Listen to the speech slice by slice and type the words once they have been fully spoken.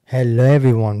Hello,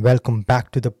 everyone. Welcome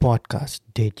back to the podcast.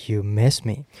 Did you miss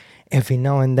me? Every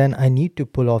now and then, I need to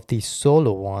pull off these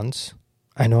solo ones.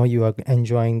 I know you are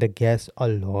enjoying the guests a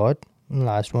lot.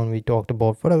 Last one, we talked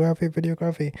about photography,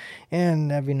 videography,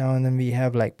 and every now and then, we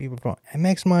have like people from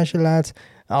MX martial arts,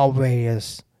 or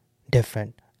various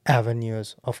different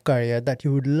avenues of career that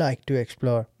you would like to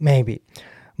explore, maybe.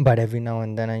 But every now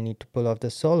and then, I need to pull off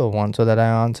the solo one so that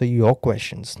I answer your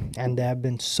questions. And there have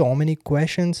been so many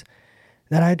questions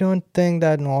that I don't think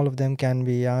that all of them can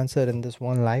be answered in this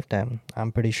one lifetime.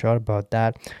 I'm pretty sure about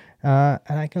that. And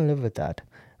I can live with that.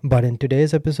 But in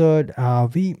today's episode,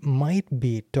 we might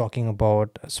be talking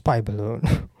about spy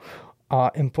balloon,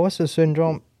 imposter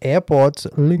syndrome, airports,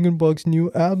 Linkin Park's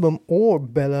new album, or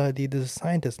Bella Hadid is a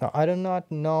scientist. Now, I do not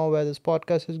know where this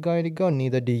podcast is going to go,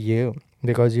 neither do you,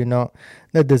 because you know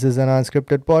that this is an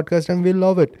unscripted podcast and we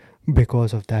love it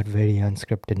because of that very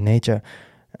unscripted nature.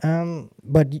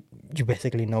 But you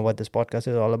basically know what this podcast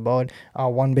is all about.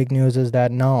 One big news is that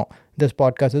now this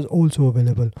podcast is also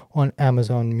available on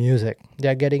Amazon Music. They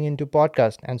are getting into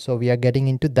podcast, and so we are getting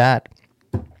into that.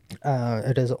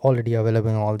 It is already available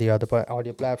on all the other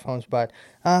audio platforms, but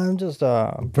just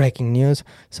breaking news.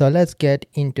 So let's get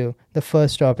into the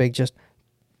first topic. Just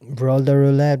roll the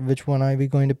roulette. Which one are we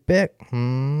going to pick?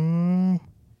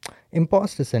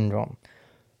 Imposter syndrome.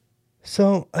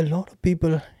 So a lot of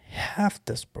people have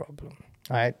this problem,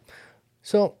 right?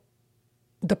 So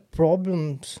the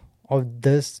problems of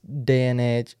this day and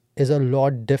age is a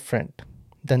lot different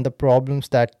than the problems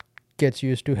that kids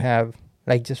used to have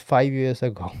like just 5 years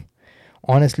ago.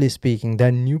 Honestly speaking, there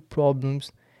are new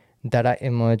problems that are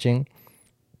emerging,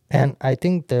 and I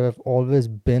think they have always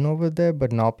been over there,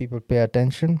 but now people pay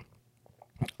attention,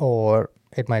 or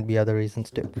it might be other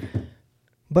reasons too.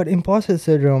 But imposter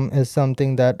syndrome is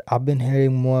something that I've been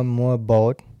hearing more and more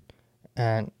about,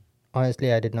 and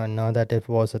honestly, I did not know that it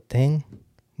was a thing.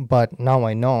 But now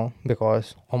I know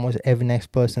because almost every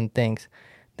next person thinks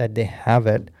that they have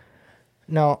it.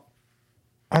 Now,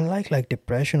 unlike like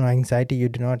depression or anxiety, you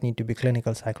do not need to be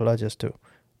clinical psychologist to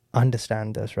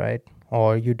understand this, right?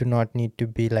 Or you do not need to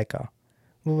be like a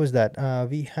what was that?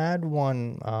 We had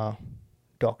one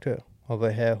doctor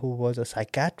over here who was a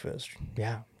psychiatrist.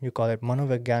 Yeah, you call it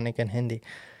Manovigyanik in Hindi,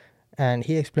 and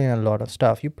he explained a lot of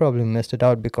stuff. You probably missed it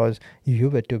out because you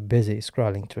were too busy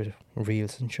scrolling through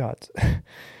reels and shorts.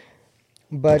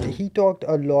 But he talked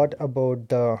a lot about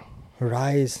the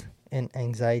rise in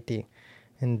anxiety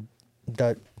in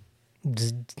the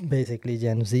basically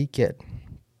Gen Z kid.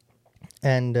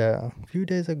 And a few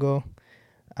days ago,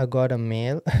 I got a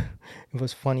mail. It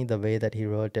was funny the way that he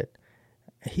wrote it.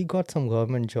 He got some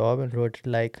government job and wrote it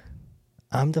like,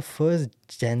 I'm the first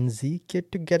Gen Z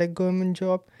kid to get a government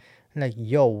job. Like,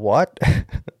 yo, what?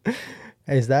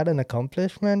 Is that an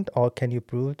accomplishment or can you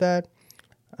prove that?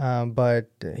 But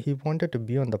he wanted to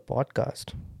be on the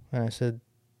podcast. And I said,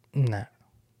 nah,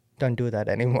 don't do that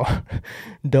anymore.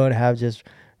 Don't have just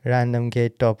random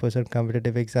gate toppers and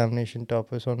competitive examination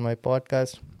toppers on my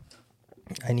podcast.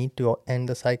 I need to end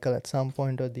the cycle at some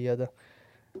point or the other.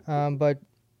 But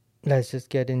let's just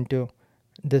get into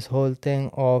this whole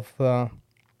thing of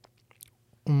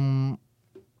um,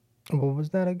 what was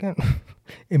that again?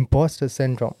 Imposter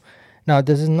syndrome. Now,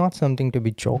 this is not something to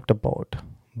be joked about,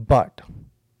 but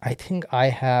I think I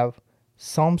have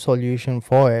some solution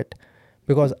for it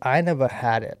because I never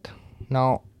had it.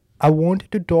 Now, I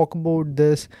wanted to talk about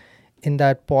this in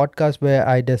that podcast where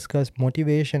I discussed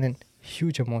motivation in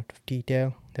huge amount of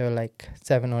detail. There are like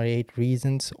 7 or 8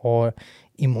 reasons or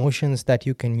emotions that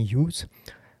you can use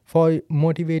for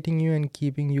motivating you and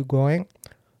keeping you going.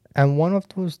 And one of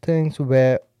those things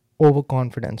were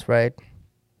overconfidence, right?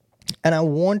 And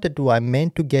I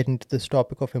meant to get into this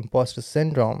topic of imposter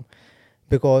syndrome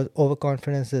because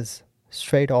overconfidence is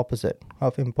straight opposite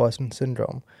of imposter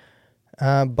syndrome.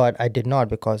 But I did not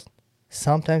because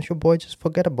sometimes your boy just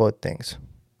forget about things.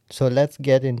 So let's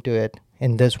get into it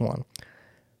in this one.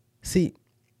 See,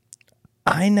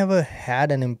 I never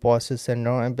had an imposter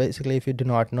syndrome, and basically, if you do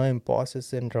not know, imposter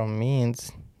syndrome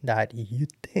means that you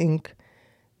think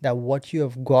that what you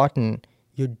have gotten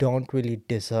you don't really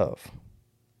deserve.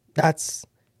 That's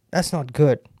that's not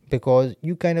good because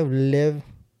you kind of live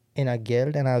in a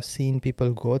guilt, and I've seen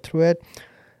people go through it,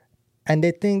 and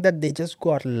they think that they just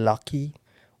got lucky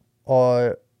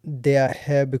or they are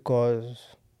here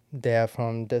because they are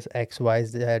from this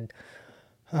XYZ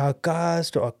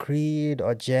caste or creed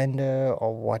or gender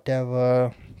or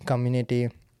whatever community,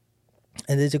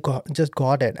 and they just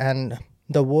got it. And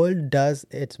the world does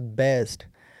its best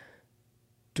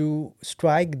to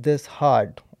strike this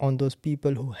hard on those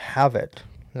people who have it.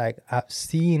 Like, I've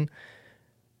seen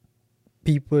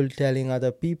people telling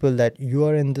other people that you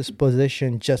are in this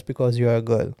position just because you're a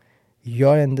girl.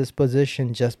 You're in this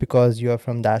position just because you're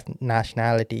from that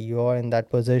nationality. You're in that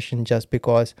position just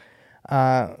because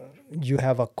uh, you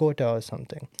have a quota or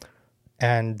something.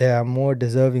 And there are more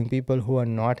deserving people who are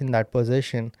not in that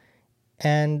position.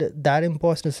 And that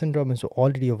imposter syndrome is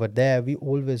already over there. We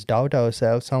always doubt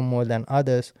ourselves, some more than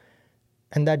others,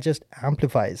 and that just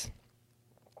amplifies.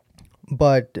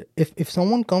 But if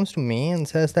someone comes to me and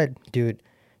says that, dude,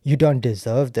 you don't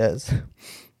deserve this,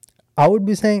 I would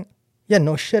be saying, yeah,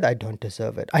 no shit, I don't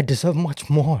deserve it. I deserve much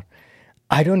more.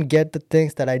 I don't get the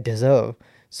things that I deserve.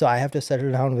 So I have to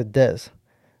settle down with this.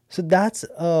 So that's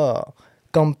a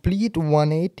complete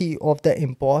 180 of the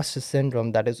imposter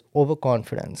syndrome, that is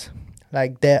overconfidence.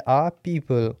 Like, there are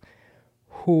people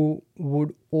who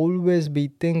would always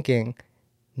be thinking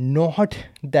not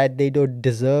that they don't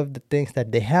deserve the things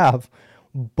that they have,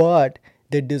 but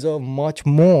they deserve much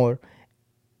more,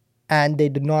 and they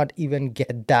do not even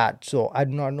get that. So I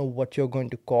do not know what you're going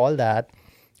to call that.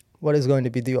 What is going to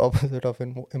be the opposite of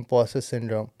imposter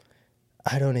syndrome?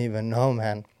 I don't even know,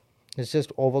 man. It's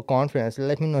just overconfidence.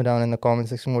 Let me know down in the comment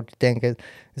section what you think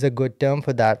is a good term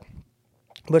for that.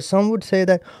 But some would say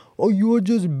that, oh, you're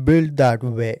just built that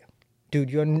way. Dude,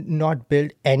 you're not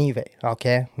built anyway,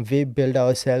 okay? We build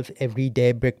ourselves every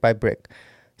day, brick by brick.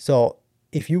 So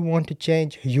if you want to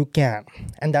change, you can.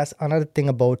 And that's another thing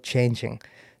about changing.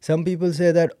 Some people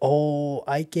say that, oh,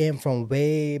 I came from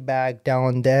way back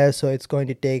down there, so it's going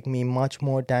to take me much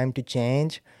more time to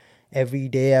change. Every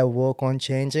day I work on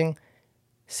changing.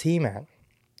 See, man,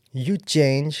 you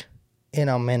change in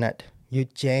a minute. You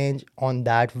change on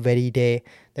that very day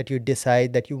that you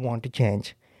decide that you want to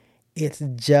change. It's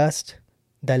just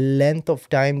the length of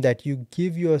time that you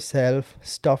give yourself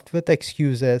stuffed with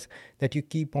excuses that you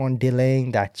keep on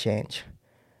delaying that change.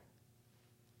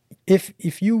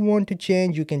 If you want to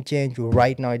change, you can change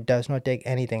right now. It does not take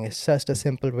anything. It's just a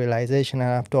simple realization,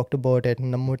 and I've talked about it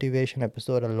in the motivation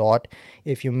episode a lot.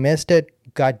 If you missed it,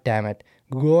 god damn it,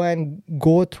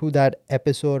 go through that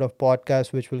episode of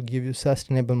podcast which will give you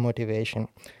sustainable motivation,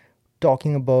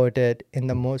 talking about it in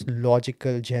the most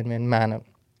logical, genuine manner.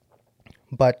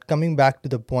 But coming back to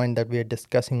the point that we are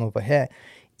discussing over here,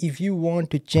 if you want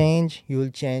to change, you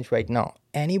will change right now.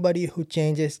 Anybody who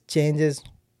changes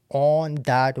on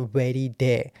that very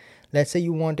day. Let's say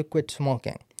you want to quit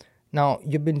smoking. Now,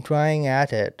 you've been trying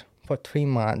at it for 3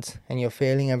 months and you're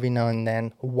failing every now and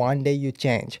then. One day you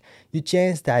change. You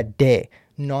change that day,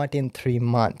 not in 3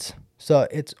 months. So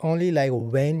it's only like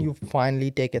when you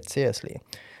finally take it seriously.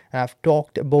 And I've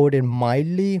talked about it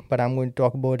mildly, but I'm going to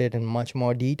talk about it in much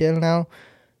more detail now.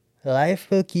 Life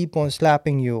will keep on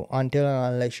slapping you until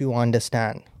and unless you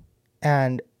understand.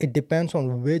 And it depends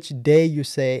on which day you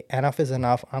say, enough is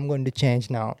enough, I'm going to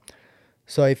change now.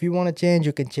 So if you want to change,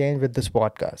 you can change with this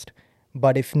podcast.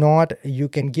 But if not, you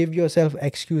can give yourself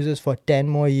excuses for 10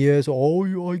 more years.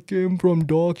 Oh, I came from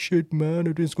dog shit, man.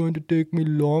 It is going to take me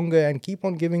longer. And keep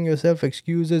on giving yourself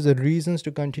excuses and reasons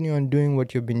to continue on doing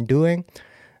what you've been doing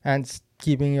and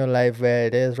keeping your life where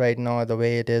it is right now, the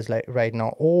way it is like right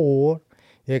now. Or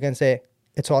you can say,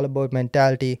 it's all about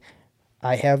mentality.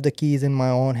 I have the keys in my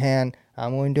own hand.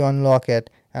 I'm going to unlock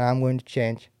it and I'm going to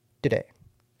change today.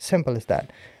 Simple as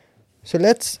that. So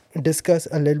let's discuss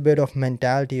a little bit of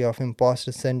mentality of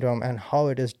imposter syndrome and how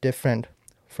it is different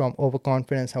from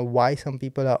overconfidence and why some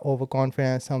people are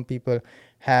overconfident, some people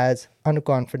has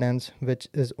underconfidence, which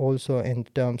is also in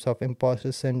terms of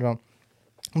imposter syndrome.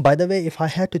 By the way, if I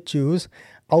had to choose,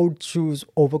 I would choose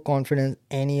overconfidence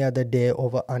any other day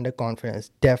over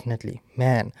underconfidence. Definitely,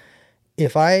 man.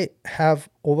 If I have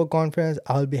overconfidence,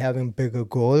 I'll be having bigger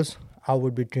goals. I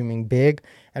would be dreaming big,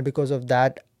 and because of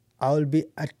that, I'll be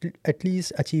at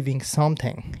least achieving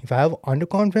something. If I have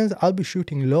underconfidence, I'll be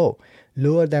shooting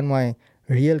lower than my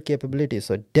real capabilities.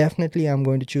 So definitely, I'm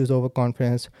going to choose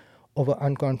overconfidence over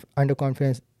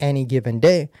underconfidence any given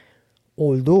day.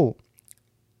 Although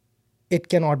it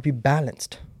cannot be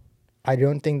balanced. I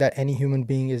don't think that any human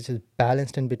being is just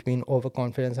balanced in between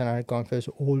overconfidence and underconfidence,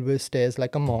 always stays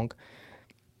like a monk.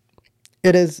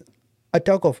 It is a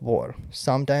tug of war.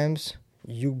 Sometimes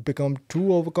you become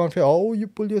too overconfident. Oh, you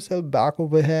pull yourself back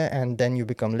over here and then you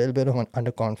become a little bit of an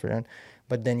underconfident.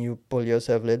 But then you pull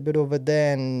yourself a little bit over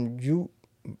there and you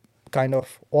kind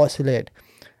of oscillate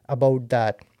about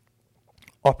that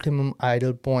optimum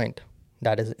ideal point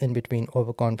that is in between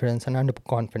overconfidence and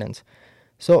underconfidence.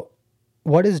 So,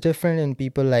 what is different in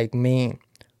people like me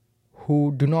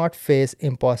who do not face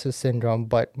imposter syndrome,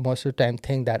 but most of the time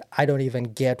think that I don't even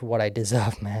get what I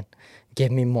deserve, man?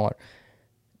 Give me more.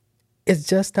 It's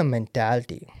just a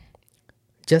mentality.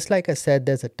 Just like I said,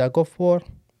 there's a tug of war.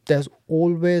 there's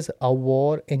always a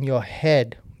war in your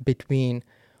head between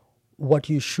what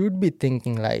you should be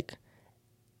thinking like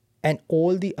and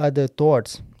all the other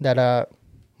thoughts that are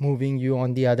moving you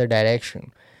on the other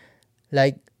direction.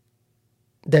 Like,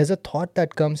 there's a thought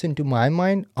that comes into my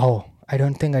mind, oh, I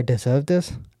don't think I deserve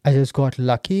this. I just got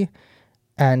lucky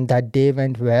and that day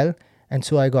went well. And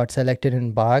so I got selected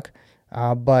in BARC.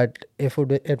 But if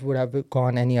it would have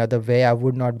gone any other way, I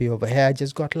would not be over here. I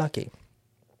just got lucky.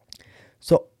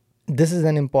 So this is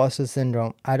an imposter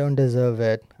syndrome. I don't deserve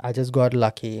it. I just got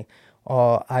lucky,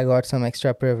 or I got some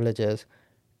extra privileges.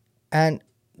 And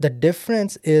the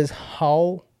difference is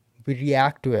how we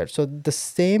react to it. So the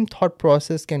same thought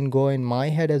process can go in my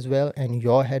head as well and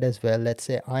your head as well. Let's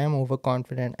say I am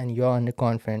overconfident and you're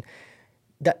underconfident.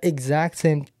 The exact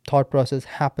same thought process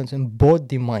happens in both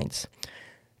the minds.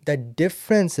 The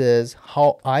difference is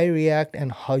how I react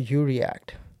and how you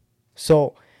react.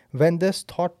 So when this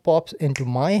thought pops into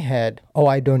my head, oh,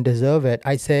 I don't deserve it,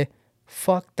 I say,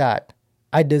 fuck that.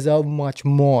 I deserve much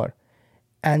more.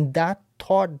 And that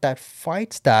thought that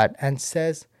fights that and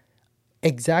says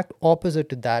exact opposite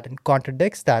to that and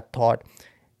contradicts that thought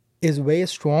is way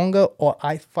stronger, or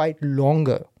I fight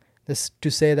longer this to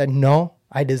say that no,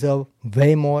 I deserve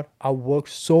way more. I worked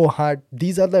so hard.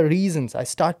 These are the reasons. I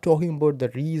start talking about the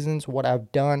reasons, what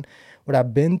I've done, what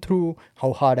I've been through,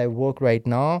 how hard I work right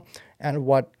now, and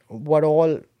what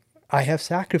all I have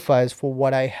sacrificed for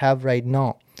what I have right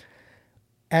now.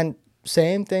 And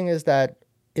same thing is that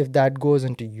if that goes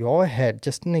into your head,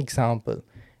 just an example,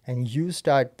 and you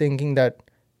start thinking that,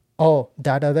 oh,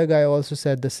 that other guy also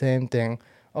said the same thing.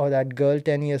 Oh, that girl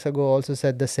 10 years ago also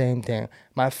said the same thing.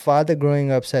 My father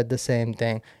growing up said the same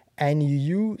thing. And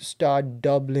you start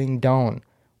doubling down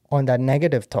on that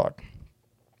negative thought.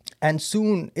 And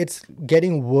soon it's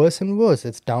getting worse and worse.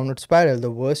 It's downward spiral.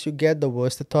 The worse you get, the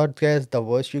worse the thought gets, the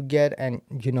worse you get, and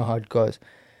you know how it goes.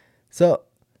 So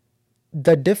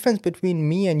the difference between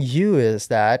me and you is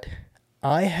that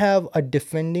I have a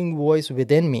defending voice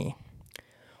within me,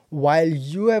 while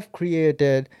you have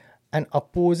created an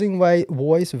opposing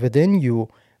voice within you,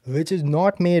 which is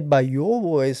not made by your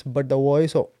voice, but the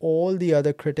voice of all the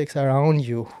other critics around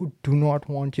you who do not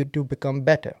want you to become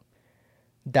better.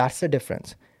 That's the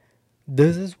difference.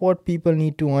 This is what people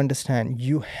need to understand.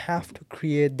 You have to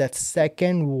create that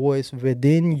second voice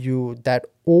within you that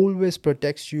always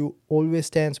protects you, always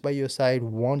stands by your side,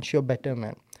 wants your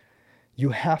betterment. You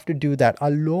have to do that.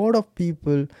 A lot of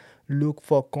people look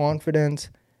for confidence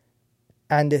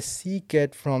and they seek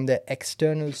it from their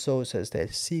external sources. They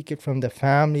seek it from their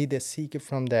family, they seek it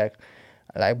from their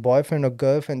like boyfriend or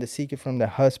girlfriend, they seek it from their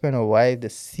husband or wife, they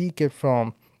seek it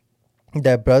from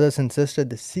their brothers and sisters,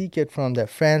 they seek it from their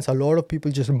friends. A lot of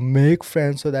people just make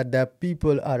friends so that there are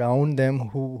people around them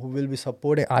who will be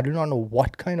supporting. I do not know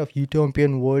what kind of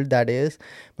utopian world that is,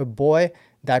 but boy,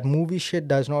 that movie shit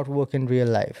does not work in real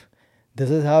life. This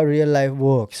is how real life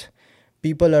works.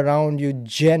 People around you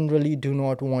generally do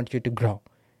not want you to grow.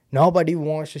 Nobody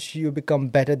wants to see you become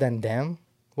better than them.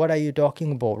 What are you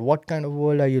talking about? What kind of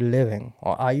world are you living?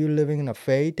 Or are you living in a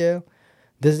fairy tale?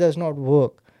 This does not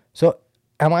work. So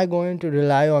am I going to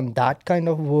rely on that kind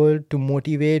of world to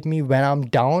motivate me when I'm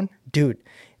down? Dude,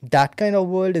 that kind of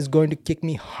world is going to kick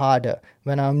me harder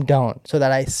when I'm down so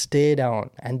that I stay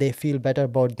down and they feel better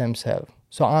about themselves.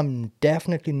 So I'm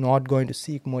definitely not going to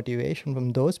seek motivation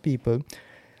from those people.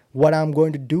 What I'm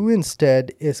going to do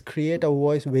instead is create a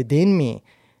voice within me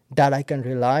that I can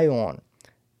rely on.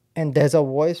 And there's a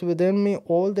voice within me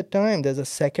all the time. There's a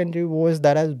secondary voice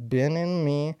that has been in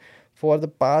me for the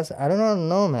past, I don't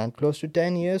know, man, close to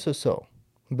 10 years or so.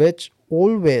 Which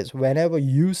always, whenever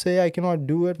you say I cannot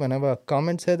do it, whenever a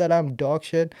comment say that I'm dog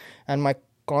shit and my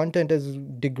content is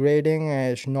degrading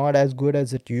and it's not as good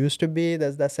as it used to be,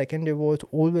 there's that secondary voice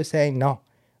always saying, no,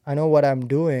 I know what I'm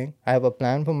doing. I have a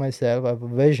plan for myself. I have a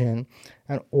vision.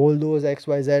 And all those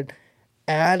XYZ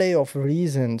array of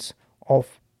reasons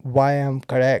of why I'm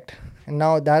correct. And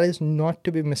now that is not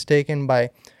to be mistaken by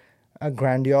a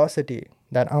grandiosity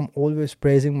that I'm always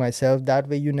praising myself. That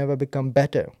way you never become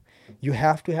better. You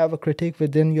have to have a critique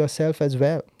within yourself as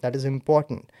well. That is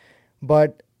important.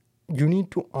 But you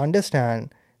need to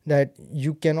understand that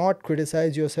you cannot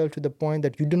criticize yourself to the point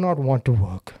that you do not want to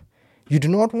work. You do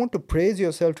not want to praise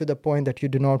yourself to the point that you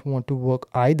do not want to work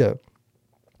either.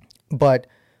 But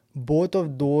both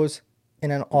of those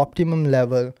in an optimum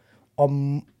level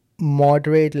or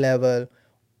moderate level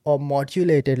or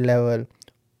modulated level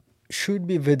should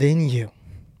be within you.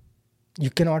 You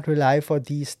cannot rely for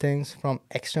these things from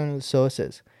external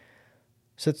sources.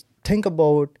 So think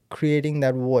about creating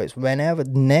that voice whenever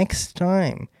next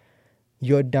time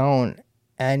you're down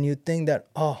and you think that,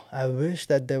 oh, I wish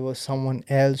that there was someone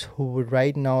else who would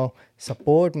right now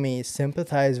support me,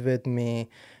 sympathize with me,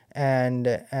 and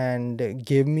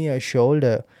give me a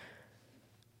shoulder.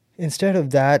 Instead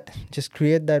of that, just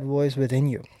create that voice within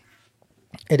you.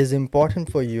 It is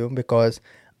important for you because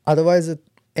otherwise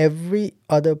every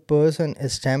other person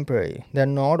is temporary. They're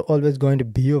not always going to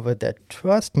be over there.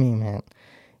 Trust me, man.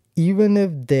 Even if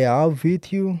they are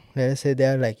with you, let's say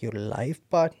they're like your life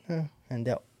partner and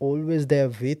they're always there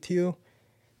with you,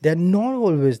 they're not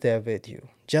always there with you.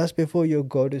 Just before you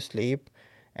go to sleep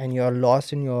and you're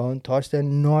lost in your own thoughts, they're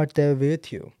not there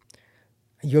with you.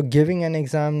 You're giving an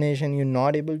examination, you're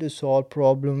not able to solve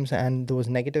problems, and those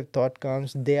negative thought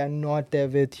comes, they are not there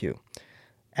with you.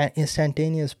 An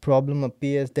instantaneous problem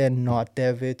appears, they're not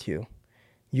there with you.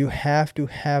 You have to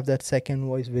have that second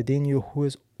voice within you who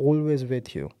is always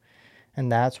with you. And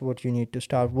that's what you need to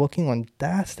start working on.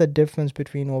 That's the difference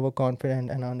between overconfident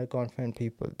and underconfident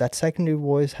people. That secondary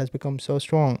voice has become so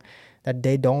strong that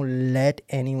they don't let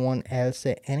anyone else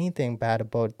say anything bad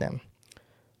about them.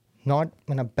 Not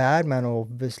in a bad manner,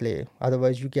 obviously.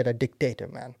 Otherwise, you get a dictator,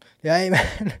 man. Yeah,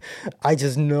 man. I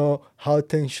just know how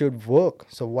things should work.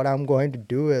 So what I'm going to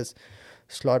do is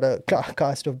slaughter a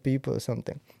cast of people or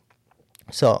something.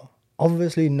 So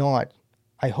obviously not.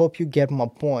 I hope you get my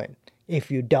point.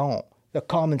 If you don't, the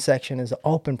comment section is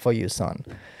open for you, son.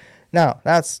 Now,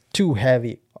 that's too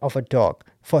heavy of a talk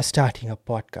for starting a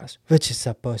podcast, which is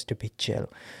supposed to be chill.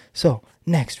 So,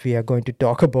 next we are going to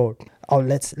talk about,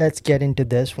 let's get into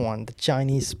this one, the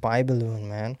Chinese spy balloon,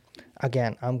 man.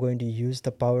 Again, I'm going to use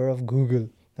the power of Google.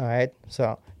 All right?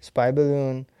 So, spy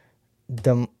balloon,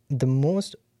 the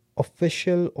most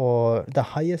official or the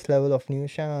highest level of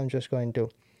news channel, I'm just going to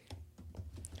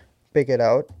pick it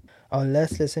out.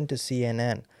 Let's listen to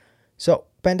CNN. So,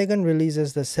 Pentagon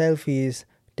releases the selfies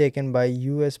taken by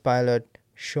US pilot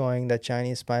showing the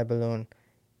Chinese spy balloon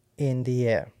in the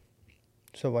air.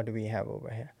 So, what do we have over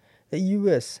here? The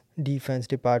US Defense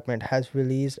Department has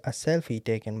released a selfie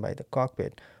taken by the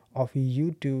cockpit of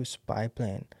U-2 spy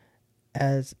plane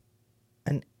as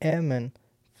an airman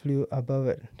flew above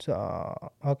it.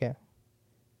 So, okay.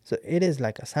 So, it is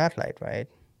like a satellite, right?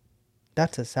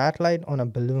 That's a satellite on a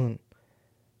balloon.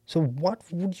 So, what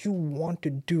would you want to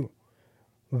do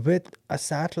with a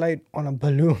satellite on a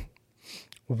balloon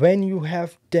when you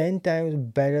have 10 times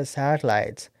better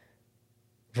satellites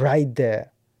right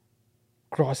there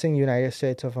crossing United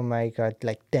States of America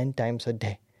like 10 times a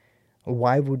day?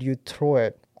 Why would you throw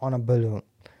it on a balloon?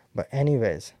 But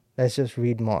anyways, let's just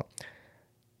read more.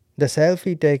 The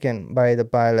selfie taken by the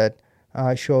pilot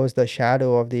shows the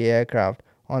shadow of the aircraft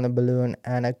on the balloon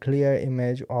and a clear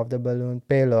image of the balloon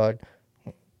payload.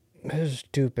 This is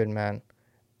stupid, man.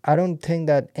 I don't think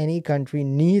that any country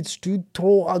needs to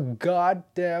throw a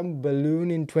goddamn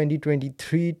balloon in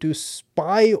 2023 to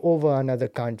spy over another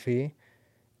country.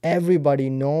 Everybody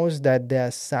knows that there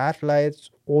are satellites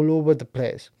all over the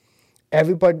place.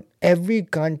 Every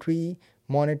country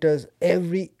monitors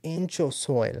every inch of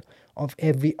soil of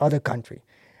every other country.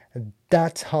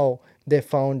 That's how they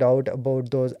found out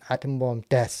about those atom bomb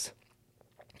tests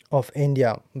of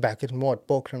India back in what,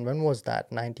 Pokhran? When was that?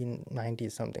 1990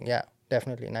 something. Yeah,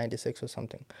 definitely 96 or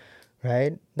something,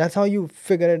 right? That's how you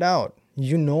figure it out.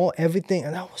 You know everything,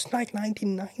 and that was like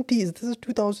 1990s. This is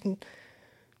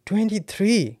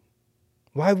 2023.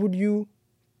 Why would you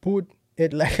put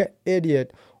it like an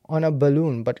idiot on a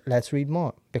balloon? But let's read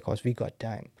more because we got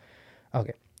time.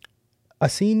 Okay. A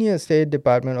senior State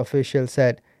Department official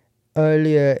said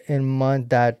earlier in month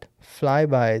that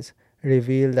flybys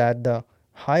revealed that the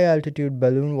high altitude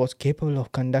balloon was capable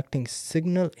of conducting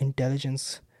signal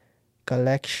intelligence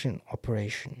collection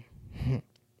operation.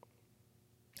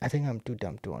 I think I'm too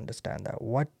dumb to understand that.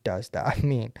 What does that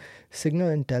mean? Signal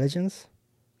intelligence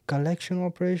collection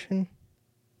operation?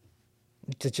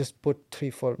 To just put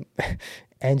 3 4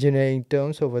 engineering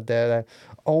terms over there.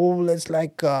 It's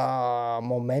like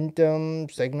momentum,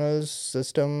 signals,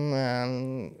 system,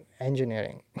 and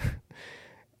engineering.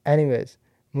 Anyways,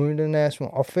 moving to the next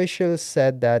one. Officials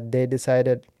said that they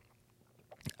decided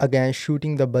against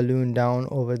shooting the balloon down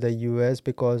over the US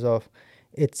because of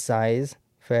its size,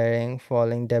 fairing,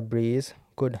 falling debris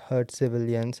could hurt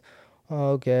civilians.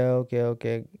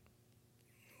 Okay.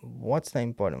 What's the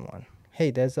important one?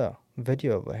 Hey, there's a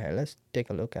video over here. Let's take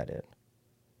a look at it.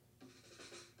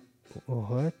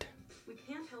 What?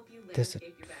 There's a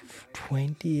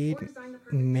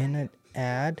 28-minute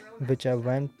ad which I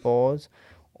went pause,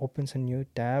 opens a new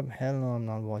tab. Hell no, I'm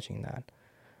not watching that.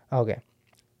 Okay.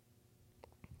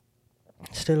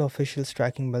 Still, officials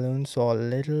tracking balloons saw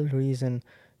little reason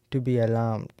to be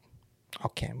alarmed.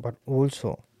 Okay, but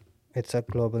also It's a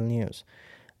global news.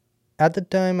 At the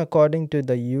time, according to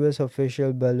the US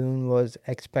official, balloon was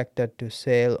expected to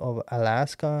sail over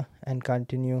Alaska and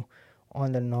continue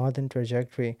on the northern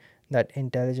trajectory that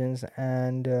intelligence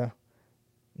and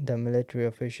the military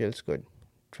officials could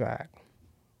track.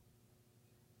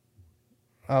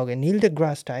 Okay, Neil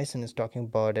deGrasse Tyson is talking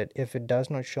about it. If it does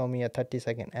not show me a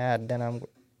 30-second ad, then I'm.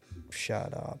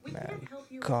 Shut up, man.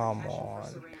 Come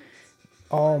on.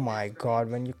 Oh my god,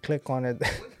 when you click on it,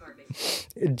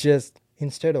 it just,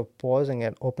 instead of pausing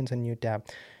it, opens a new tab.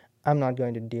 I'm not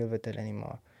going to deal with it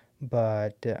anymore.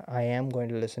 But I am going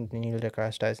to listen to Neil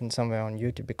deGrasse Tyson somewhere on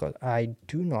YouTube because I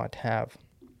do not have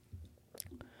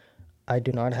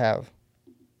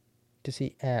to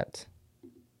see ads.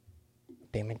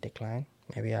 Payment decline.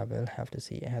 Maybe I will have to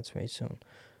see ads very soon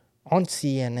on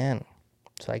CNN,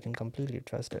 so I can completely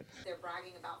trust it. They're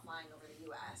bragging about flying over the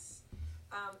U.S.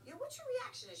 What's your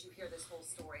reaction as you hear this whole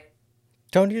story?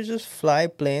 Don't you just fly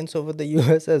planes over the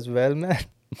US as well, man?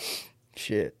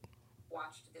 Shit.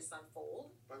 Watched this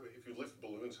unfold. By the way, if you lift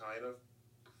balloons high enough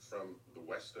from the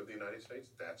west of the United States,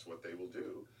 that's what they will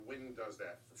do. Wind does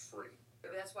that for free.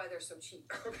 Maybe that's why they're so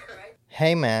cheap, right?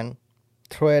 Hey, man,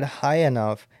 throw it high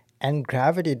enough and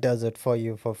gravity does it for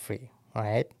you for free,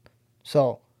 right?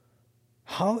 So,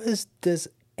 how is this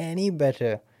any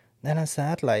better than a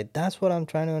satellite? That's what I'm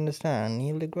trying to understand.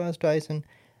 Neil deGrasse Tyson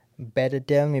better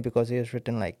tell me because he has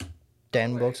written like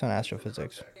 10 books on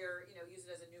astrophysics. They're, use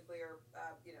it as a nuclear,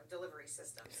 delivery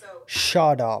system. So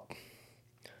Shut up.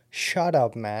 Shut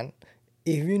up, man.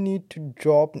 If you need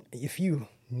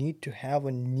to have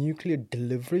a nuclear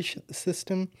delivery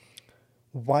system,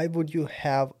 why would you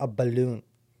have a balloon?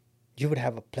 You would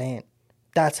have a plane.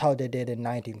 That's how they did in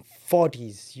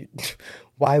 1940s.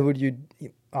 Why would you?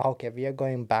 Okay, we are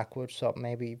going backwards, so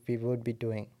maybe we would be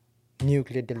doing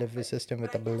nuclear delivery system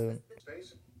with a balloon.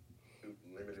 Space,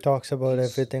 limited Talks about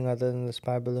peace. everything other than the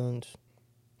spy balloons.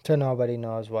 So nobody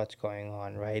knows what's going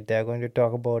on, right? They're going to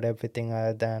talk about everything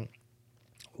other than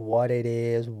what it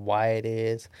is, why it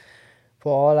is.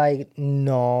 For all I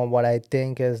know, what I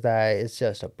think is that it's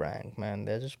just a prank, man.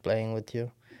 They're just playing with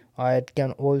you. Or it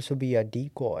can also be a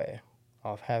decoy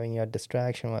of having your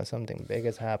distraction while something big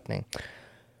is happening.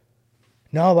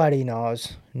 Nobody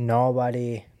knows.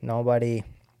 Nobody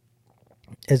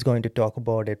is going to talk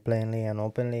about it plainly and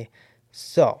openly.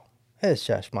 So, it's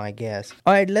just my guess.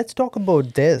 Alright, let's talk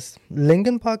about this.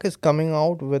 Linkin Park is coming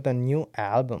out with a new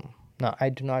album. Now, I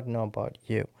do not know about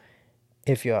you,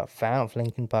 if you're a fan of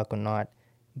Linkin Park or not,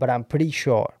 but I'm pretty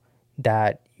sure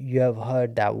that you have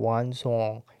heard that one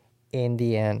song in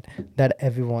the end that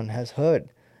everyone has heard.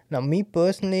 Now, me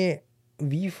personally,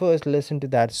 we first listened to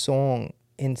that song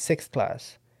in sixth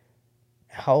class.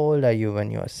 How old are you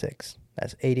when you were six?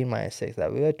 That's 18 minus 6.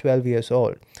 That we were 12 years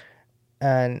old.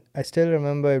 And I still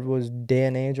remember it was day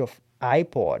and age of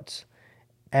iPods.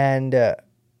 And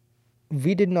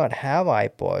we did not have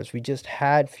iPods. We just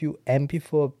had few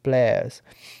MP4 players,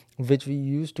 which we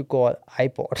used to call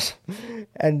iPods.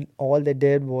 And all they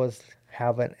did was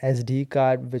have an SD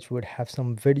card, which would have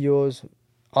some videos,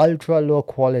 ultra low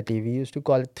quality. We used to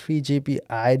call it 3GP.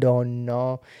 I don't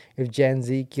know if Gen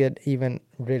Z could even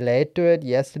relate to it.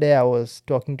 Yesterday, I was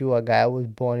talking to a guy who was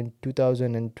born in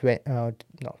 2020, no,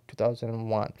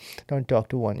 2001. Don't talk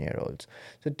to 1 year olds.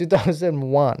 So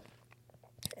 2001,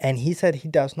 and he said he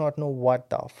does not know what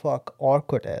the fuck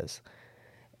Orkut is.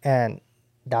 And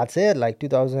that's it, like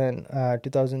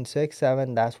 2006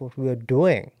 7, that's what we were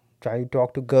doing, try to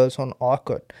talk to girls on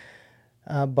Orkut.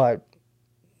 But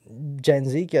Gen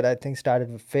Z kid, I think,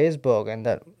 started with Facebook, and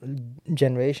that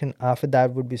generation after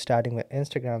that would be starting with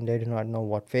Instagram. They do not know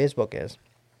what Facebook is.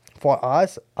 For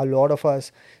us, a lot of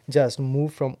us just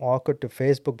moved from Orkut to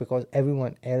Facebook because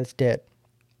everyone else did.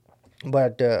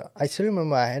 But I still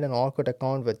remember I had an Orkut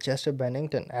account with Chester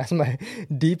Bennington as my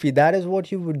DP. That is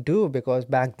what you would do because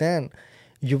back then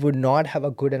you would not have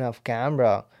a good enough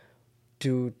camera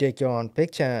to take your own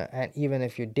picture, and even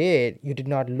if you did, you did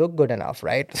not look good enough,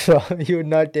 right? So you would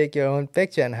not take your own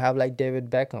picture and have like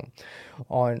David Beckham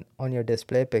on your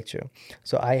display picture.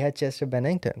 So I had Chester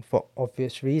Bennington for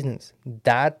obvious reasons.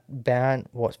 That band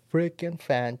was freaking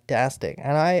fantastic,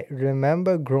 and I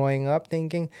remember growing up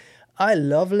thinking, I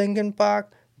love Linkin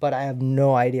Park, but I have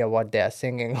no idea what they are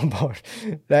singing about.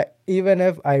 Like, even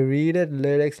if I read it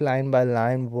lyrics line by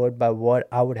line, word by word,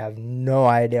 I would have no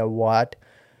idea what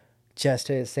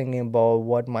Chester is singing about,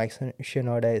 what Mike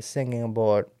Shinoda is singing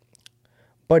about.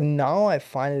 But now I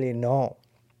finally know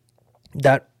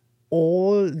that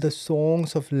all the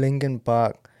songs of Linkin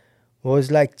Park was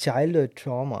like childhood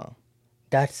trauma.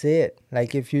 That's it.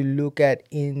 Like, if you look at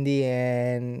In the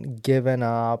End, Given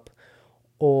Up,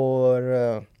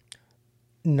 or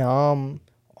Numb,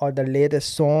 or the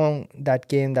latest song that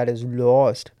came, that is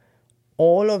Lost,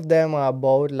 all of them are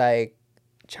about like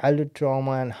childhood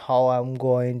trauma and how I'm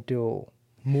going to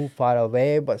move far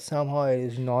away, but somehow it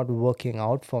is not working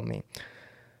out for me.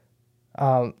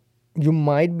 Um, you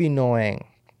might be knowing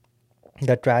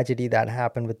the tragedy that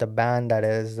happened with the band, that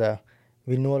is,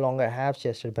 we no longer have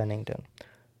Chester Bennington.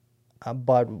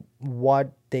 But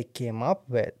what they came up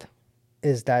with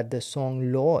is that the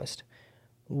song Lost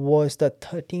was the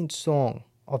 13th song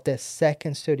of their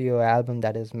second studio album,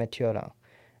 that is Meteora.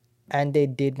 And they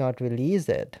did not release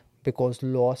it because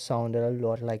Lost sounded a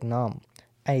lot like Numb.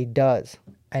 And it does.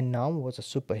 And Numb was a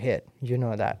super hit. You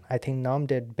know that. I think Numb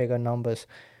did bigger numbers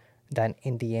than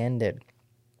In the End did.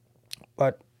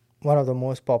 But one of the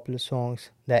most popular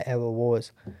songs that ever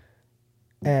was.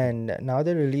 And now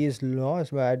they released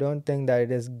Lost, but I don't think that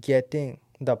it is getting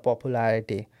the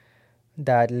popularity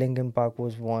that Linkin Park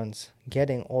was once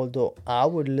getting. Although I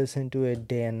would listen to it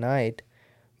day and night,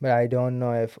 but I don't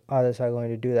know if others are going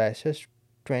to do that. It's just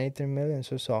 23 million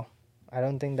or so. I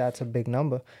don't think that's a big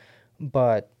number,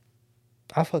 but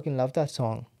I fucking love that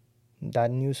song. That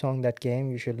new song that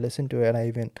came, you should listen to it. I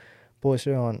even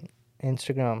posted it on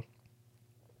Instagram.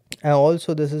 And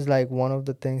also, this is like one of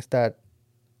the things that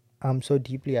I'm so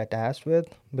deeply attached with,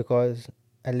 because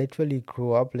I literally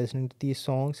grew up listening to these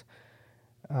songs.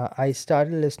 I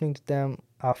started listening to them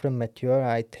after Meteor.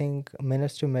 I think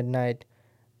Minutes to Midnight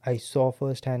I saw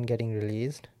firsthand getting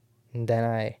released. And then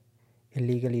I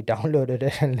illegally downloaded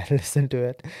it and listened to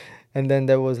it. And then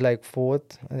there was like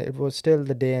Fourth. It was still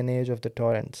the day and age of the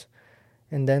torrents.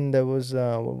 And then there was,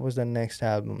 what was the next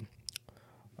album?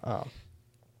 Uh,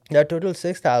 the total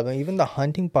sixth album, even the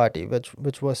Hunting Party,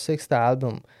 which was sixth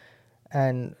album,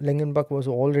 and Linkin Park was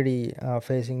already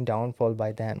facing downfall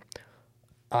by then.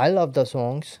 I love the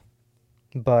songs,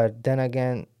 but then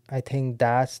again, I think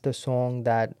that's the song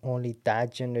that only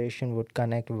that generation would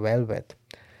connect well with.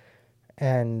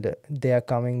 And they are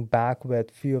coming back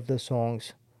with few of the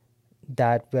songs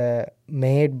that were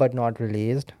made but not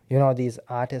released. You know, these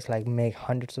artists like make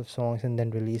hundreds of songs and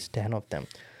then release 10 of them.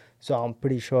 So I'm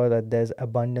pretty sure that there's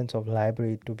abundance of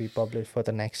library to be published for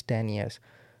the next 10 years.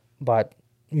 But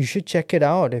you should check it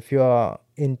out if you're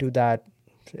into that,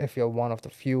 if you're one of the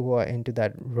few who are into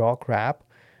that rock rap,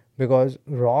 because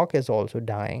rock is also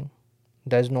dying.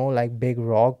 There's no like big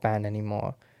rock band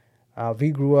anymore.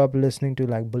 We grew up listening to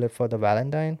like Bullet for the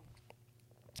Valentine.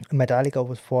 Metallica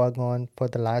was foregone for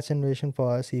the last generation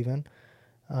for us even.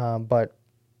 But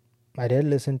I did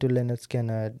listen to Lynyrd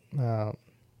Skynyrd,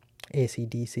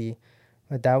 AC/DC.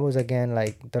 But that was again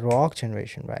like the rock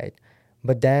generation, right?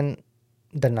 But then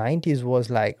the 90s was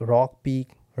like rock peak,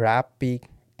 rap peak,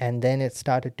 and then it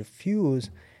started to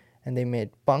fuse, and they made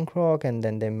punk rock, and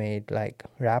then they made like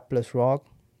rap plus rock.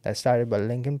 That started by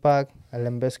Linkin Park.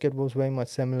 Limp Bizkit was very much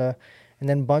similar, and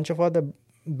then bunch of other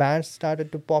bands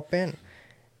started to pop in,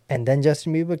 and then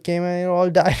Justin Bieber came and it all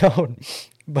died out.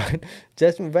 But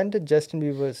just when did Justin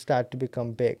Bieber start to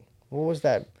become big? What was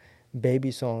that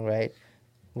baby song, right?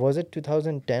 Was it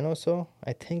 2010 or so?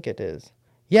 I think it is.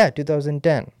 Yeah,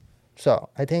 2010. So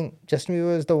I think Justin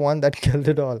Bieber is the one that killed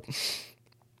it all.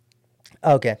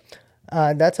 Okay,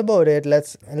 that's about it.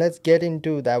 Let's get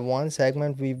into that one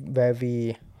segment where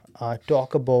we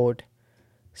talk about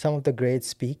some of the great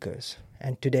speakers.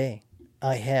 And today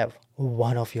I have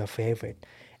one of your favorite,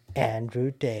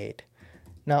 Andrew Tate.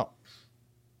 Now,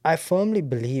 I firmly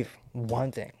believe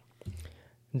one thing,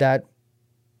 that,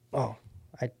 oh,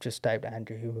 I just typed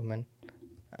Andrew Huberman.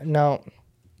 Now,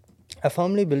 I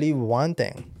firmly believe one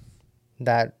thing,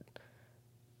 that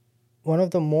one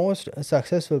of the most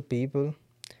successful people,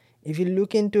 if you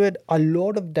look into it, a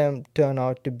lot of them turn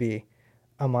out to be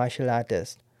a martial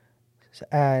artist.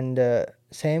 And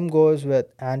same goes with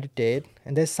Andrew Tate.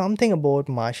 And there's something about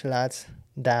martial arts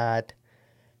that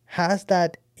has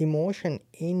that emotion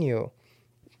in you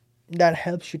that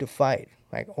helps you to fight.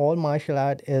 Like all martial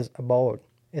art is about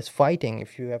is fighting.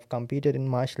 If you have competed in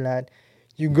martial art,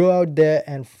 you go out there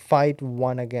and fight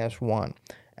one against one.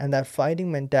 And that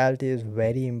fighting mentality is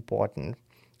very important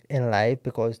in life,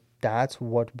 because that's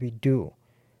what we do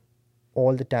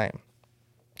all the time.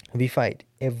 We fight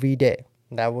every day.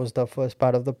 That was the first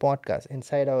part of the podcast.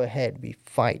 Inside our head, we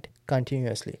fight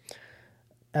continuously.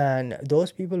 And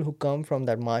those people who come from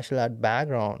that martial art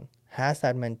background has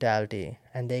that mentality,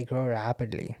 and they grow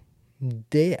rapidly.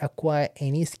 They acquire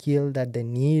any skill that they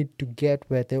need to get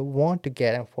where they want to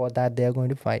get, and for that they are going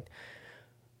to fight.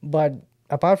 But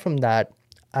apart from that,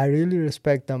 I really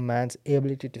respect the man's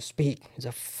ability to speak. He's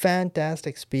a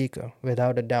fantastic speaker,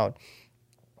 without a doubt.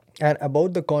 And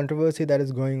about the controversy that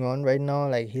is going on right now,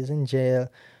 like he's in jail,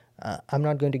 I'm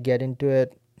not going to get into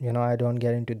it. I don't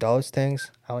get into those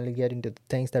things. I only get into the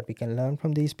things that we can learn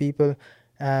from these people.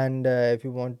 And if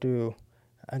you want to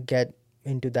get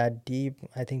into that deep,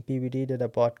 I think PBD did a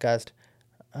podcast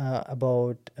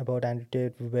about Andrew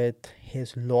Tate with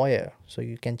his lawyer, so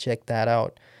you can check that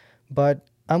out. But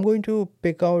I'm going to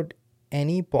pick out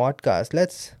any podcast.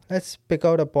 Let's pick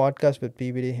out a podcast with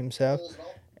PBD himself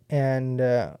and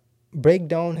break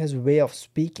down his way of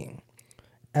speaking.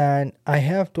 And I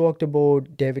have talked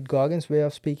about David Goggins' way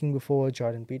of speaking before,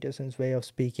 Jordan Peterson's way of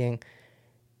speaking.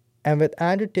 And with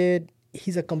Andrew Tate,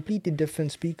 he's a completely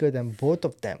different speaker than both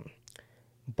of them,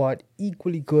 but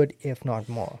equally good, if not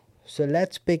more. So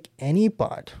let's pick any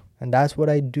part. And that's what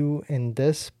I do in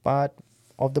this part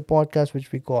of the podcast,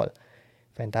 which we call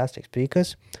Fantastic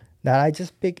Speakers. That I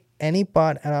just pick any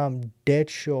part and I'm dead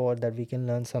sure that we can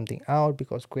learn something out,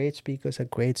 because great speakers are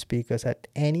great speakers at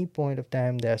any point of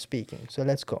time they're speaking. So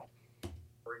let's go.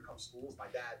 Income schools. My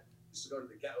dad used to go to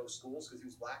the ghetto schools because he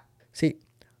was black. See,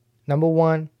 number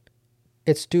one,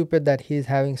 it's stupid that he's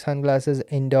having sunglasses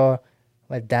indoor.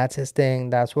 But that's his thing.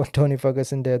 That's what Tony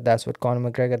Ferguson did. That's what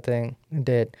Conor McGregor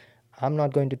did. I'm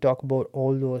not going to talk about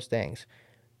all those things.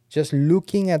 Just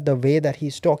looking at the way that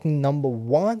he's talking, number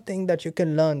one thing that you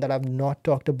can learn that I've not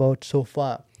talked about so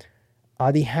far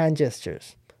are the hand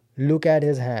gestures. Look at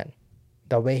his hand,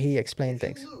 the way he explained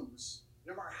things. If you lose,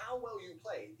 no matter how well you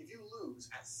played, if you lose,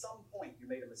 at some point you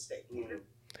made a mistake.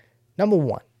 Number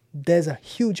one, there's a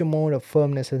huge amount of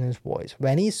firmness in his voice.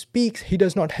 When he speaks, he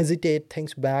does not hesitate,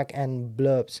 thinks back and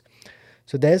blurbs.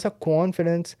 So there's a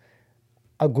confidence,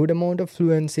 a good amount of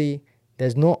fluency.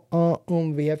 There's no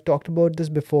we have talked about this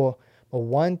before. But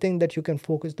one thing that you can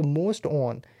focus the most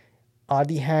on are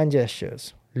the hand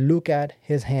gestures. Look at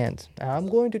his hands. I'm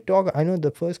going to talk. I know the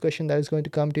first question that is going to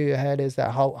come to your head is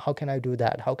that how can I do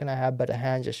that? How can I have better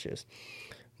hand gestures?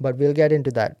 But we'll get into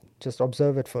that. Just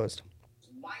observe it first.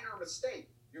 Minor mistake.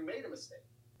 You made a mistake.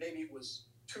 Maybe it was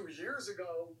 2 years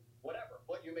ago, whatever,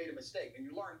 but you made a mistake and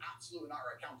you learn absolute and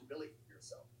utter accountability for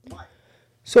yourself.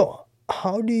 So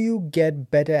how do you get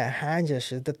better at hand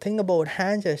gestures? The thing about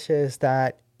hand gestures is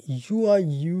that you are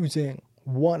using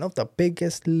one of the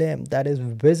biggest limb that is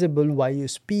visible while you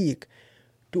speak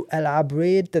to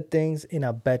elaborate the things in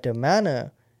a better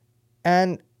manner.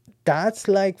 And that's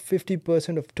like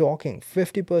 50% of talking.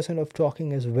 50% of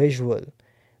talking is visual.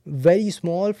 Very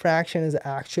small fraction is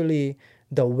actually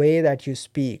the way that you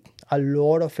speak. A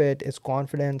lot of it is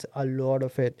confidence, a lot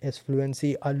of it is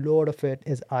fluency, a lot of it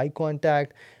is eye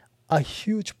contact. A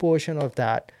huge portion of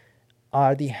that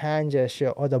are the hand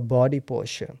gesture or the body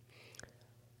posture.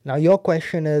 Now your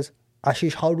question is,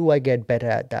 Ashish, how do I get better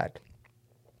at that?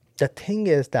 The thing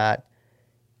is that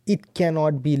it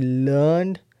cannot be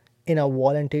learned in a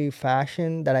voluntary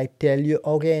fashion, that I tell you,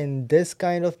 okay, in this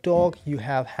kind of talk, you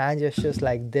have hand gestures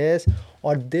like this,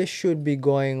 or this should be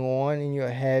going on in your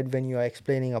head when you are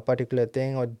explaining a particular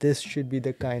thing, or this should be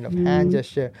the kind of hand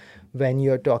gesture when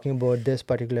you're talking about this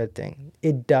particular thing.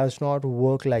 It does not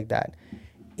work like that.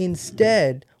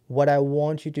 Instead, what I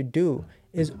want you to do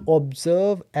is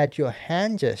observe at your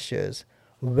hand gestures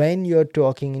when you're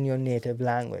talking in your native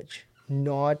language,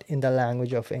 not in the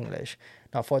language of English.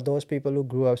 Now, for those people who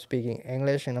grew up speaking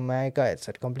English in America, it's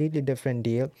a completely different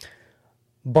deal.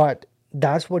 But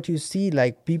that's what you see,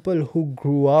 like people who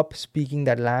grew up speaking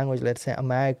that language, let's say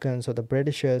Americans or the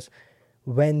Britishers,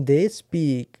 when they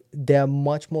speak, they're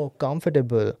much more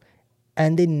comfortable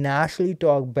and they naturally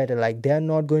talk better. Like they're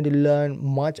not going to learn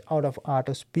much out of art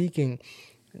of speaking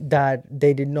that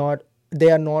they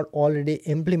are not already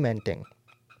implementing.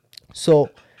 So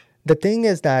the thing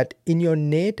is that in your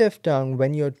native tongue,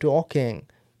 when you're talking,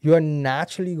 you are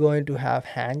naturally going to have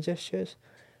hand gestures,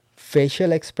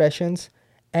 facial expressions,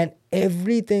 and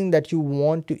everything that you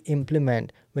want to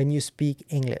implement when you speak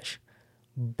English.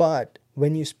 But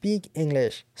when you speak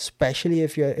English, especially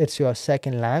if it's your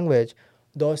second language,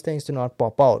 those things do not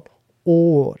pop out.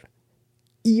 Or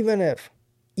even if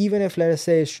let us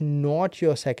say it's not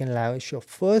your second language, your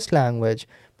first language,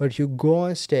 but you go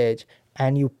on stage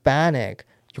and you panic,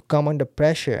 you come under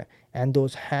pressure, and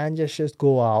those hand gestures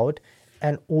go out,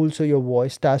 and also your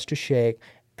voice starts to shake,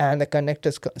 and the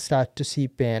connectors start to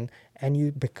seep in, and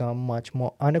you become much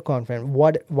more underconfident.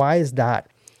 Why is that?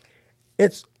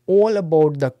 It's all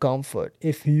about the comfort.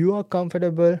 If you are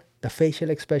comfortable, the facial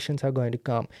expressions are going to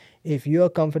come. If you are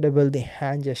comfortable, the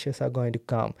hand gestures are going to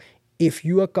come. If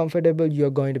you are comfortable, you're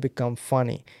going to become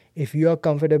funny. If you are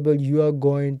comfortable, you are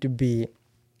going to be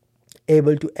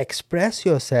able to express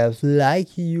yourself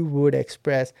like you would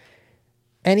express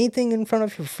anything in front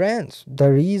of your friends.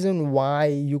 The reason why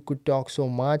you could talk so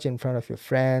much in front of your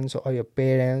friends or your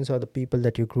parents or the people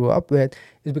that you grew up with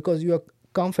is because you are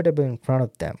comfortable in front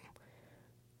of them.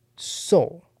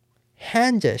 So,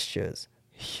 hand gestures,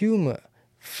 humor,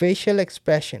 facial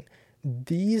expression,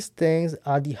 these things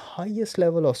are the highest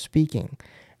level of speaking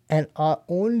and are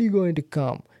only going to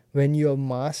come when you have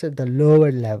mastered the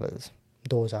lower levels.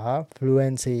 Those are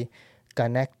fluency,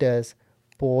 connectors,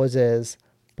 pauses,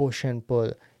 push and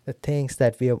pull, the things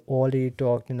that we have already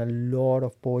talked in a lot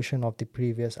of portion of the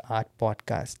previous art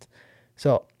podcast.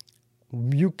 So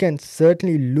you can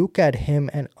certainly look at him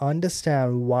and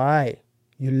understand why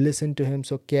you listen to him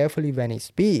so carefully when he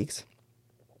speaks,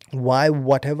 why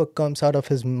whatever comes out of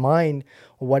his mind,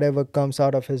 whatever comes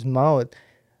out of his mouth,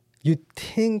 you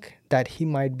think that he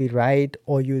might be right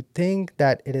or you think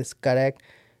that it is correct.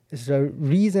 The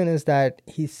reason is that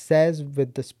he says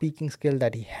with the speaking skill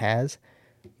that he has,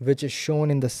 which is shown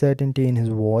in the certainty in his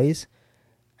voice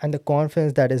and the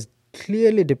confidence that is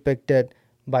clearly depicted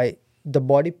by the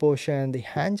body posture and the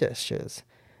hand gestures.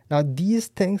 Now, these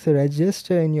things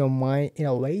register in your mind in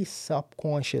a very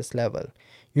subconscious level.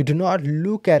 You do not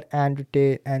look at Andrew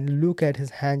Tate and look at his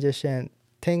hand gesture and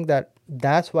think that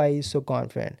that's why he's so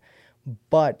confident.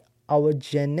 But our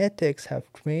genetics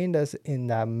have trained us in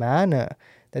that manner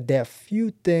that there are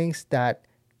few things that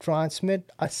transmit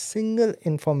a single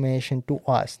information to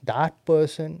us. That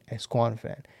person is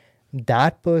confident.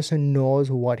 That person knows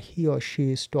what he or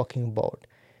she is talking about.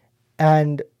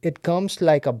 And it comes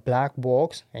like a black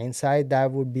box. Inside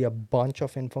that would be a bunch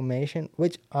of information,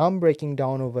 which I'm breaking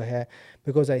down over here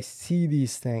because I see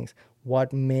these things.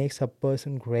 What makes a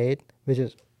person great, which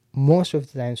is most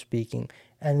of the time speaking,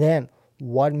 and then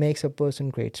what makes a person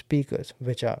great speakers,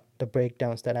 which are the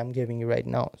breakdowns that I'm giving you right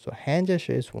now. So hand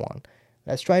gesture is one.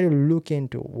 Let's try to look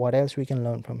into what else we can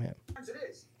learn from him. Sometimes it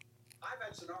is. I've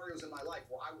had scenarios in my life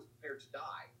where I was prepared to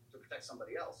die to protect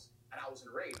somebody else, and I was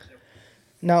enraged.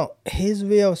 Now, his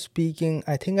way of speaking,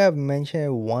 I think I've mentioned it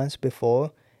once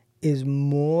before, is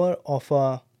more of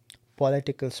a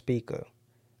political speaker.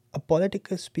 A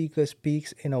political speaker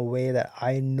speaks in a way that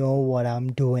I know what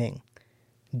I'm doing.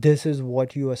 This is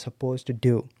what you are supposed to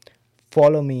do.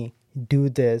 Follow me, do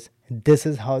this. This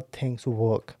is how things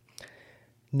work.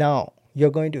 Now, you're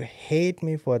going to hate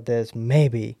me for this,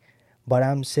 maybe, but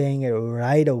I'm saying it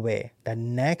right away. The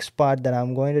next part that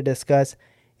I'm going to discuss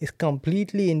is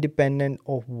completely independent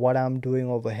of what I'm doing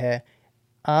over here.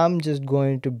 I'm just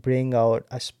going to bring out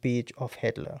a speech of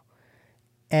Hitler.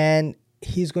 And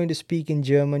he's going to speak in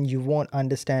German. You won't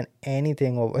understand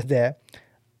anything over there.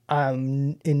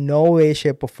 I'm in no way,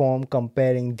 shape, or form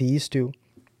comparing these two.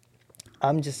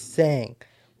 I'm just saying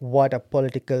what a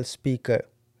political speaker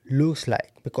looks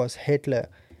like because Hitler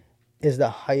is the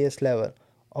highest level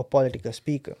of political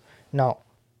speaker. Now,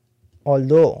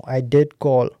 although I did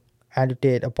call Andrew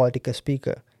Tate a political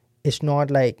speaker, it's not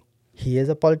like he is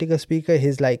a political speaker,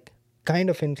 he's like kind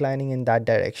of inclining in that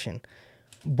direction.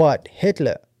 But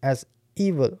Hitler, as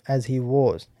evil as he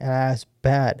was and as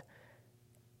bad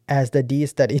as the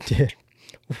deeds that he did,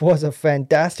 was a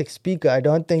fantastic speaker. I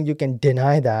don't think you can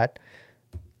deny that.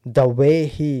 The way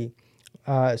he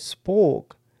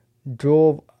spoke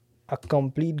drove a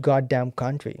complete goddamn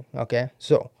country. Okay,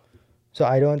 so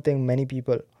I don't think many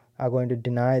people are going to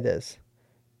deny this.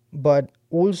 But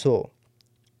also,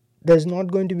 there's not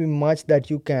going to be much that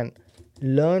you can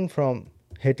learn from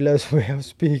Hitler's way of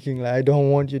speaking. Like, I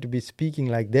don't want you to be speaking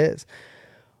like this.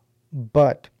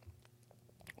 But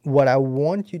what I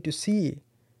want you to see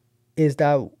is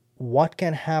that what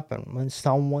can happen when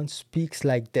someone speaks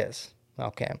like this.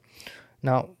 Okay.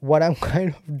 Now, what I'm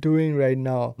kind of doing right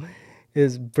now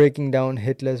is breaking down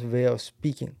Hitler's way of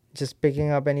speaking. Just picking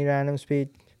up any random speech.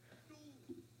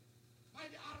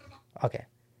 Okay.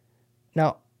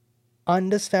 Now,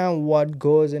 understand what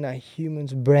goes in a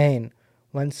human's brain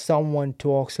when someone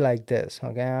talks like this.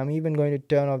 Okay, I'm even going to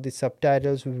turn off the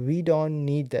subtitles. We don't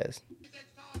need this.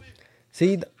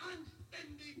 See the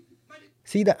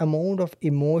amount of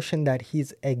emotion that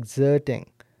he's exerting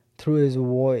through his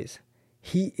voice.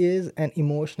 He is an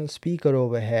emotional speaker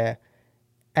over here,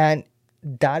 and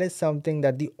that is something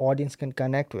that the audience can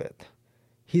connect with.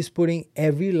 He's putting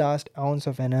every last ounce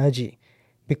of energy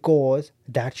because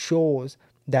that shows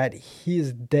that he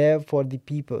is there for the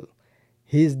people.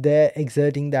 He's there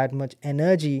exerting that much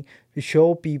energy to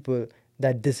show people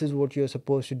that this is what you're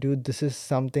supposed to do. This is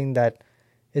something that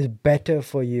is better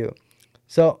for you.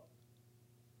 So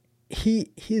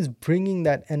he's bringing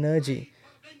that energy.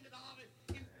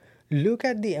 Look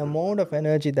at the amount of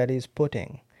energy that he's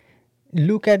putting.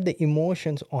 Look at the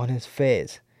emotions on his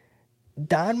face.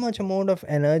 that much amount of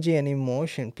energy and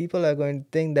emotion, people are going to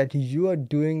think that you are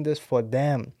doing this for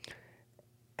them,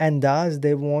 and thus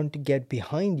they want to get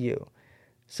behind you.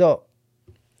 So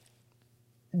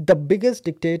the biggest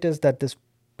dictators that this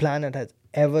planet has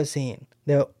ever seen,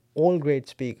 they're all great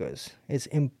speakers. It's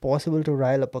impossible to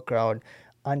rile up a crowd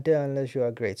until unless you're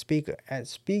a great speaker. And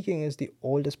speaking is the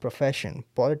oldest profession.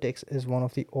 Politics is one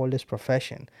of the oldest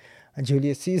profession.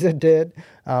 Julius Caesar did.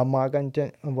 Mark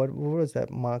Antonio, what was that?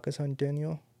 Marcus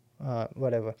Antonio,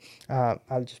 whatever.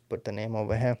 I'll just put the name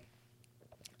over here.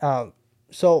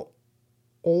 So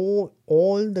all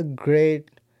the great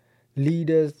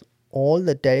leaders, all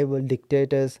the terrible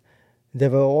dictators, they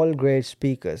were all great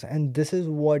speakers, and this is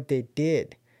what they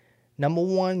did. Number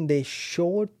one, they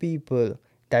showed people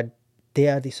that they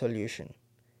are the solution,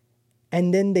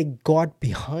 and then they got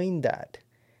behind that.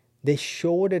 They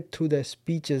showed it through their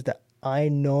speeches that I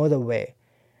know the way,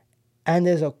 and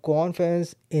there's a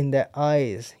confidence in their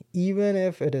eyes, even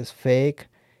if it is fake,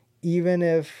 even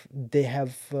if they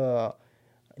have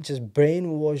just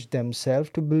brainwashed themselves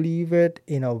to believe it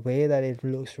in a way that it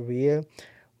looks real,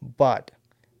 but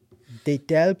they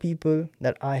tell people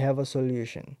that I have a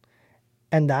solution.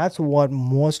 And that's what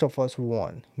most of us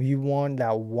want. We want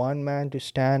that one man to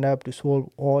stand up to solve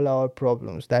all our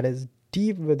problems. That is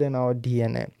deep within our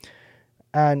DNA.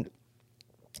 And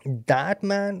that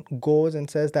man goes and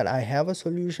says that I have a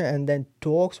solution, and then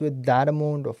talks with that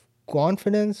amount of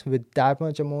confidence, with that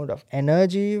much amount of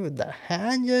energy, with the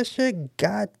hand gesture.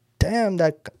 God damn,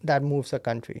 that moves a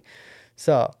country.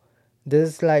 So this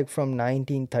is like from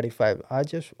 1935.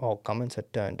 Comments are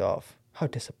turned off. How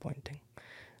disappointing.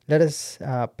 Let us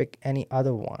pick any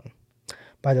other one.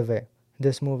 By the way,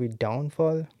 this movie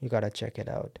Downfall, you gotta check it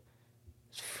out.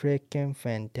 It's freaking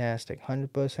fantastic.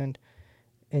 100%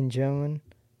 in German,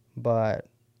 but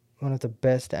one of the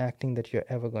best acting that you're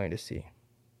ever going to see.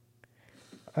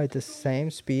 Alright, the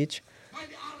same speech.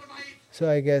 So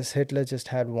I guess Hitler just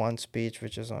had one speech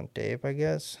which is on tape, I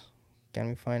guess. Can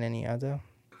we find any other?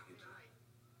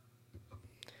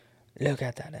 Look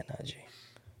at that energy.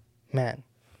 Man,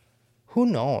 who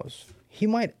knows? He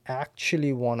might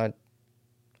actually wanna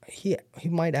he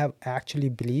might have actually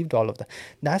believed all of that.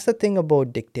 That's the thing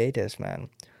about dictators, man.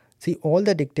 See, all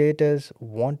the dictators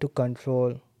want to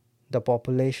control the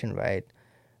population, right?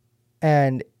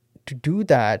 And to do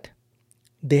that,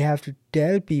 they have to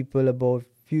tell people about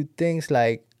few things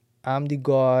like I'm the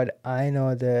god, I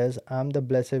know this, I'm the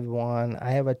blessed one,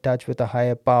 I have a touch with a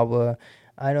higher power,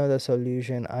 I know the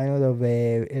solution, I know the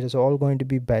way, it is all going to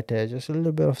be better, just a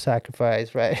little bit of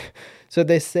sacrifice, right? So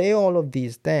they say all of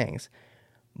these things.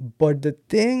 But the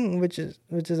thing which is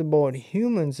about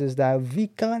humans is that we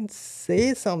can't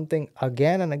say something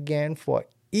again and again for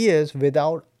years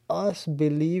without us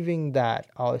believing that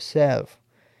ourselves.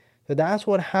 So that's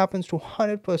what happens to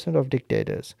 100% of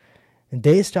dictators.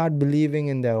 They start believing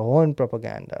in their own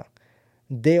propaganda.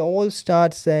 They all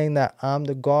start saying that I'm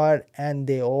the god, and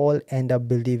they all end up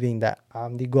believing that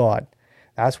I'm the god.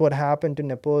 That's what happened to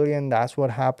Napoleon. That's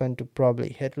what happened to probably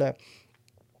Hitler.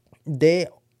 They're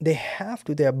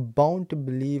bound to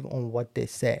believe on what they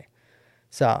say.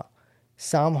 So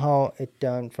somehow it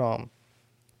turned from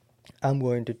I'm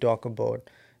going to talk about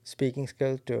speaking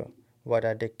skills to what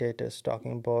are dictators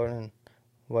talking about, and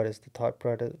what is the thought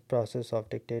process of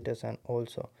dictators and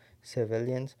also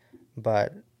civilians.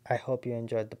 But I hope you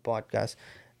enjoyed the podcast.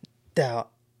 There are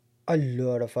a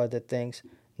lot of other things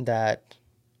that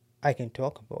I can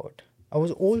talk about. I was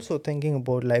also thinking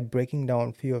about like breaking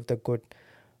down few of the good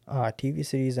TV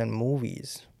series and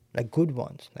movies, like good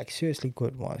ones, like seriously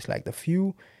good ones. Like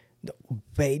the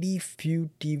very few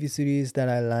TV series that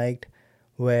I liked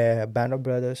were Band of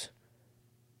Brothers,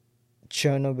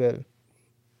 Chernobyl,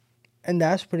 and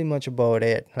that's pretty much about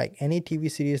it. Like any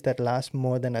TV series that lasts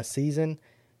more than a season,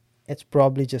 it's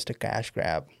probably just a cash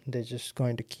grab. They're just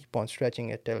going to keep on stretching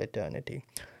it till eternity.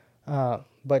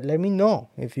 But let me know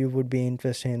if you would be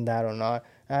interested in that or not.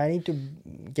 I need to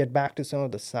get back to some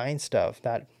of the science stuff.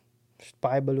 That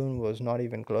spy balloon was not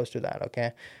even close to that,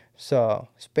 okay? So,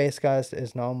 Spacecast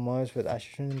is now merged with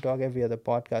Ashish Talk, every other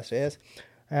podcast is.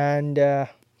 And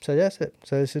suggest it.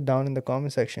 Suggest it down in the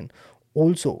comment section.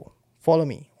 Also, follow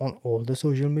me on all the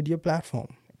social media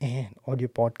platforms, and audio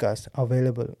podcast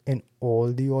available in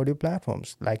all the audio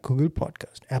platforms like Google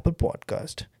Podcast, Apple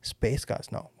Podcast,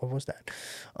 Spacecast. Now, what was that?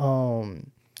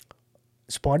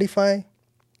 Spotify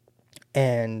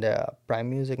and Prime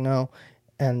Music now,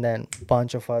 and then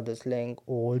bunch of others. Link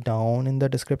all down in the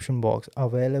description box.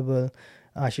 Available.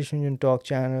 Ashish Ranjan Talk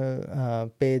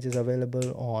channel page is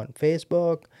available on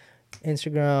Facebook,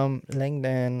 Instagram,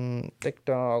 LinkedIn,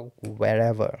 TikTok,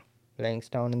 wherever. Links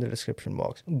down in the description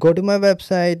box. Go to my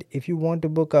website if you want to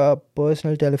book a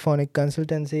personal telephonic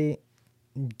consultancy.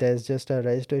 There's just a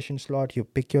registration slot. You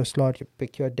pick your slot, you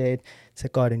pick your date. It's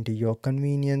according to your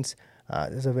convenience.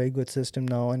 There's a very good system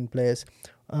now in place.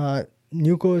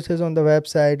 New courses on the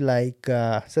website like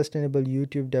sustainable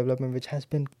YouTube development, which has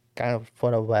been kind of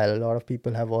for a while. A lot of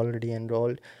people have already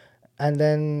enrolled. And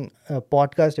then a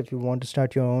podcast if you want to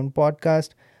start your own podcast.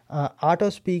 Art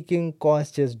of speaking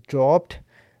course just dropped.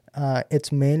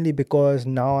 It's mainly because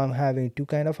now I'm having two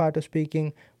kind of art of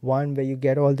speaking. One where you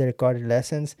get all the recorded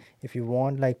lessons. If you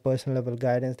want like personal level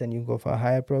guidance, then you go for a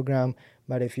higher program.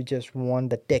 But if you just want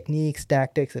the techniques,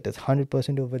 tactics, it is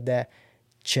 100% over there.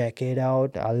 Check it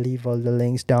out. I'll leave all the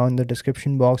links down in the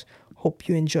description box. Hope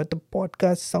you enjoyed the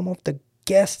podcast. Some of the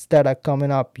guests that are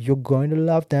coming up, you're going to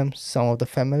love them. Some of the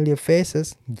familiar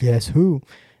faces, guess who?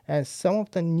 And some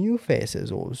of the new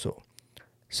faces also.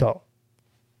 So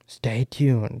stay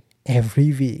tuned.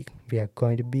 Every week we are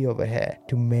going to be over here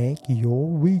to make your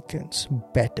weekends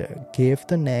better. Give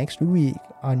the next week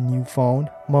a newfound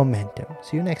momentum.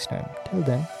 See you next time. Till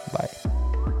then, bye.